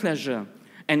instant pleasure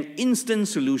and instant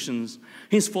solutions.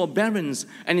 His forbearance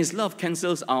and his love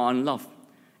cancels our unlove.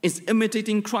 It's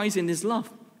imitating Christ in his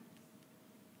love.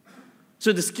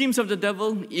 So the schemes of the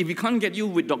devil, if he can't get you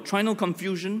with doctrinal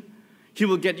confusion, he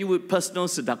will get you with personal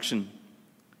seduction.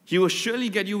 He will surely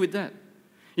get you with that.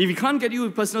 If he can't get you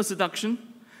with personal seduction,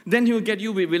 then he will get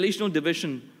you with relational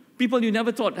division. People you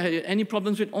never thought had any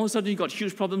problems with, all of a sudden you got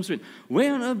huge problems with.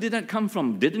 Where on earth did that come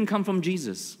from? Didn't come from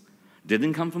Jesus.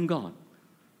 Didn't come from God.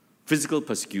 Physical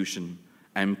persecution.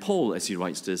 And Paul, as he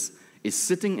writes this, is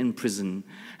sitting in prison,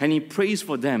 and he prays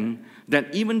for them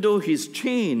that even though he's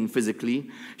chained physically,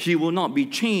 he will not be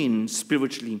chained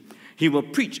spiritually. He will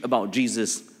preach about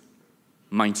Jesus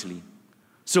mightily.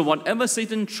 So whatever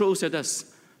Satan throws at us,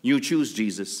 you choose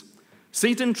Jesus.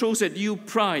 Satan throws at you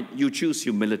pride, you choose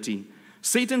humility.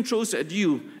 Satan throws at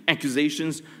you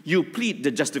accusations, you plead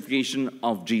the justification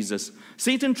of Jesus.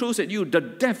 Satan throws at you the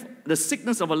death, the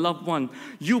sickness of a loved one,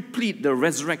 you plead the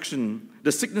resurrection,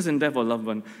 the sickness and death of a loved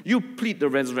one, you plead the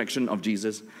resurrection of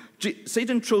Jesus.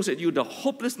 Satan throws at you the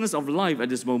hopelessness of life at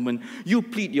this moment, you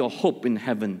plead your hope in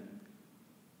heaven.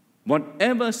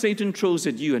 Whatever Satan throws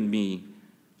at you and me,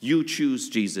 you choose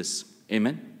Jesus.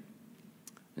 Amen?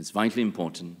 It's vitally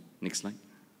important. Next slide.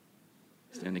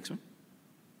 Is there a next one?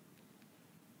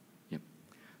 Yep.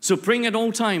 So praying at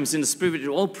all times in the Spirit with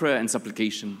all prayer and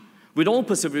supplication, with all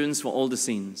perseverance for all the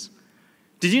saints.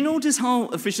 Did you notice how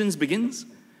Ephesians begins?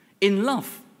 In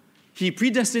love, he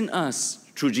predestined us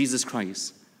through Jesus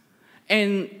Christ,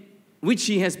 and which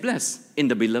he has blessed in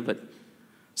the beloved.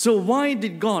 So why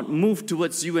did God move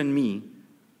towards you and me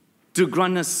to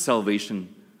grant us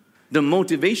salvation? The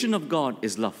motivation of God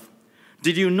is love.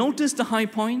 Did you notice the high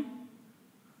point?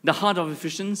 The heart of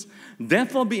Ephesians.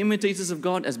 Therefore be imitators of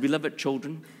God as beloved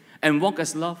children, and walk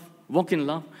in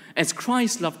love, as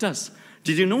Christ loved us.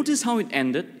 Did you notice how it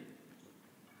ended?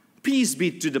 Peace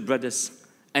be to the brothers,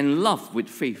 and love with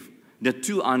faith. The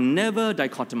two are never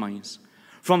dichotomized.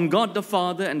 From God the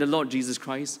Father and the Lord Jesus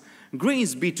Christ,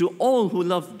 grace be to all who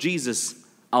love Jesus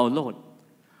our Lord.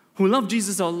 Who love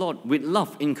Jesus our Lord with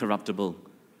love incorruptible.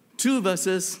 2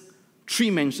 verses,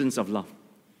 3 mentions of love.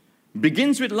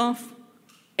 Begins with love,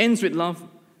 ends with love,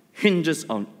 hinges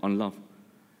on love.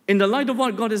 In the light of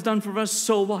what God has done for us,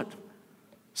 so what?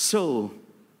 So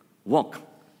walk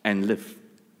and live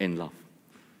in love.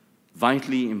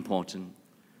 Vitally important.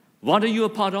 What are you a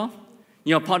part of?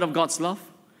 You're a part of God's love.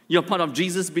 You're part of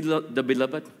Jesus, the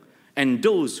beloved, and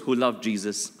those who love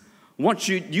Jesus. What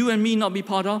should you and me not be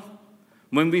part of?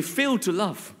 When we fail to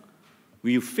love,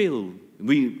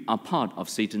 we are part of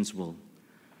Satan's will.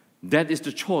 That is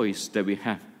the choice that we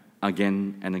have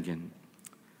again and again.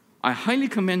 I highly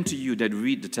commend to you that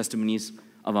read the testimonies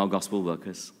of our gospel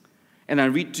workers. And I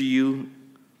read to you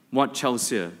what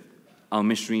Chelsea, our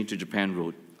missionary to Japan,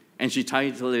 wrote. And she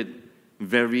titled it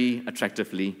very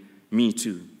attractively, Me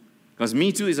Too. Because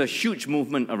Me Too is a huge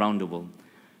movement around the world.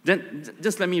 Then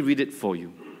just let me read it for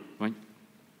you. Right?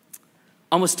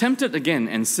 I was tempted again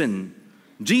and sinned.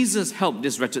 Jesus helped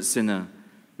this wretched sinner.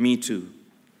 Me too.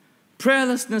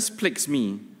 Prayerlessness plagues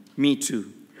me. Me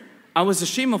too. I was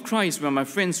ashamed of Christ when my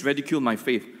friends ridiculed my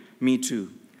faith. Me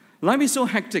too. Life is so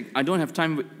hectic, I don't have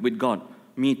time with God.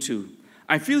 Me too.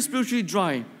 I feel spiritually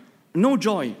dry. No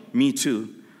joy. Me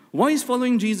too. Why is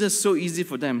following Jesus so easy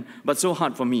for them, but so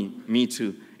hard for me? Me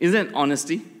too. Isn't that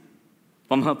honesty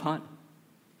from her part?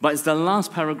 But it's the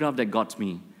last paragraph that got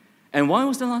me. And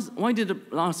why did the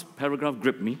last paragraph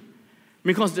grip me?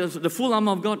 Because the full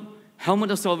armor of God,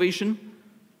 helmet of salvation,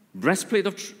 breastplate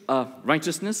of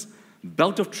righteousness,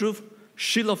 belt of truth,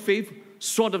 shield of faith,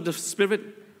 sword of the Spirit,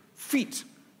 feet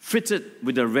fitted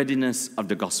with the readiness of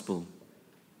the gospel.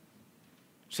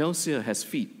 Chelsea has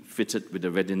feet fitted with the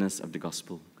readiness of the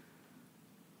gospel.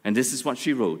 And this is what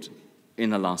she wrote in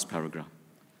the last paragraph.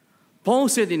 Paul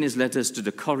said in his letters to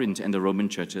the Corinth and the Roman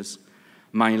churches,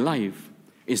 My life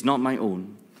is not my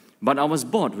own, but I was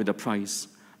bought with a price.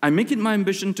 I make it my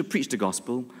ambition to preach the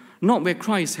gospel, not where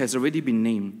Christ has already been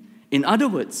named. In other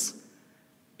words,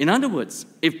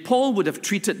 if Paul would have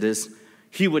treated this,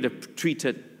 he would have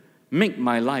treated, make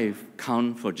my life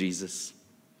count for Jesus.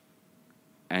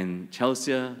 And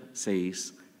Chelsea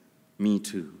says, me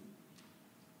too.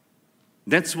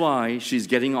 That's why she's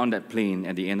getting on that plane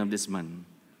at the end of this month.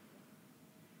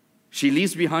 She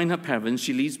leaves behind her parents,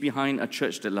 she leaves behind a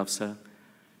church that loves her,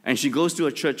 and she goes to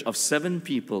a church of 7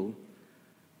 people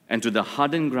and to the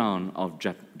hardened ground of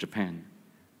Japan.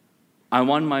 I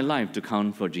want my life to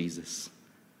count for Jesus.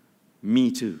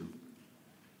 Me too.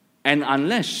 And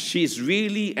unless she is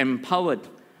really empowered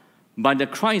by the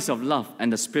Christ of love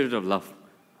and the Spirit of love,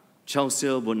 Chelsea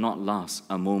would not last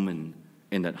a moment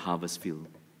in that harvest field.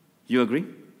 You agree?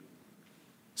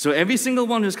 So every single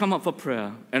one who's come up for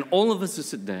prayer, and all of us who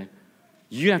sit there,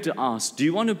 you have to ask, do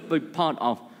you want to be part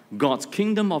of God's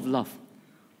kingdom of love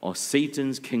or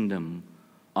Satan's kingdom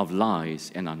of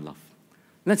lies and unlove?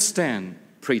 Let's stand,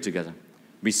 pray together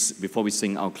before we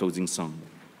sing our closing song.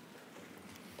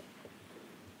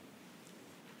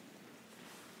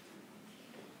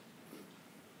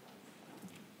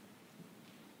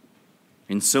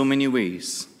 In so many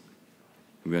ways,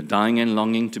 we are dying and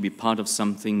longing to be part of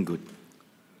something good,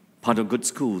 part of good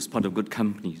schools, part of good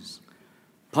companies,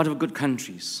 part of good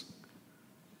countries.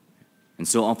 And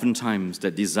so oftentimes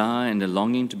that desire and the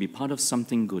longing to be part of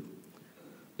something good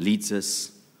leads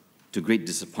us to great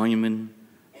disappointment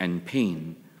and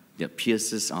pain that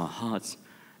pierces our hearts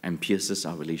and pierces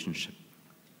our relationship.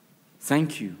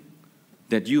 Thank you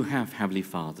that you have, Heavenly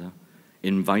Father,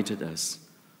 invited us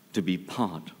to be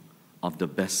part of the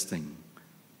best thing,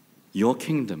 your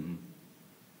kingdom,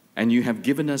 and you have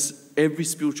given us every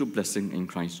spiritual blessing in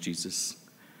Christ Jesus.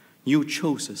 You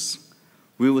chose us.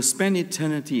 We will spend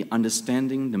eternity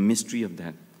understanding the mystery of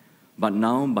that. But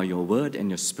now, by your word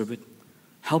and your Spirit,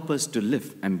 help us to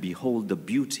live and behold the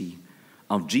beauty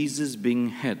of Jesus being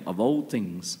head of all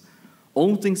things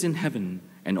in heaven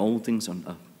and all things on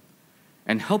earth.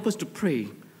 And help us to pray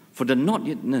for the not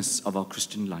yetness of our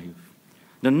Christian life,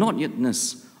 the not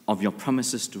yetness of your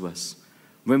promises to us.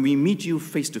 When we meet you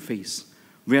face to face,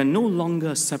 we are no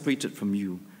longer separated from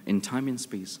you in time and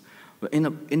space. In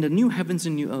the new heavens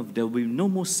and new earth, there will be no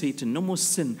more Satan, no more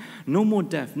sin, no more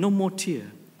death, no more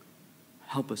tear.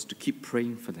 Help us to keep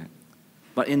praying for that.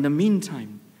 But in the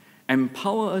meantime,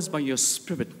 empower us by your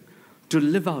Spirit to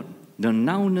live out the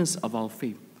nowness of our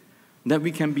faith, that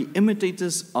we can be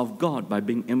imitators of God by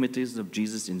being imitators of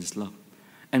Jesus in His love,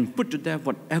 and put to death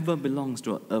whatever belongs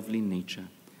to our earthly nature.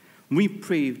 We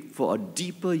pray for a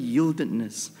deeper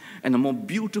yieldedness and a more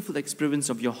beautiful experience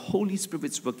of your Holy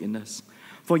Spirit's work in us.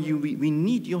 For you, we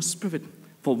need your Spirit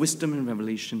for wisdom and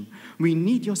revelation. We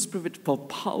need your Spirit for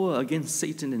power against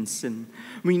Satan and sin.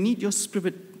 We need your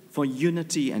Spirit for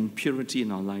unity and purity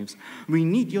in our lives. We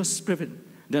need your Spirit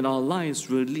that our lives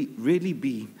really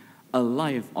be a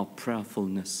life of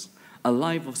prayerfulness, a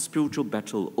life of spiritual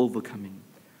battle overcoming.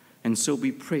 And so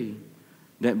we pray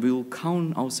that we will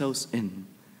count ourselves in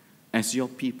as your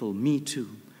people, me too,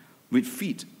 with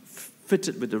feet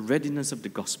fitted with the readiness of the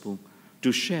gospel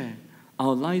to share.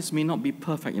 Our lives may not be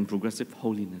perfect in progressive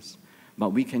holiness,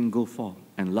 but we can go forth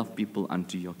and love people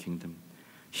unto your kingdom.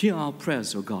 Hear our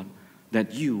prayers, O God,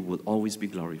 that you will always be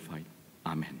glorified.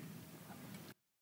 Amen.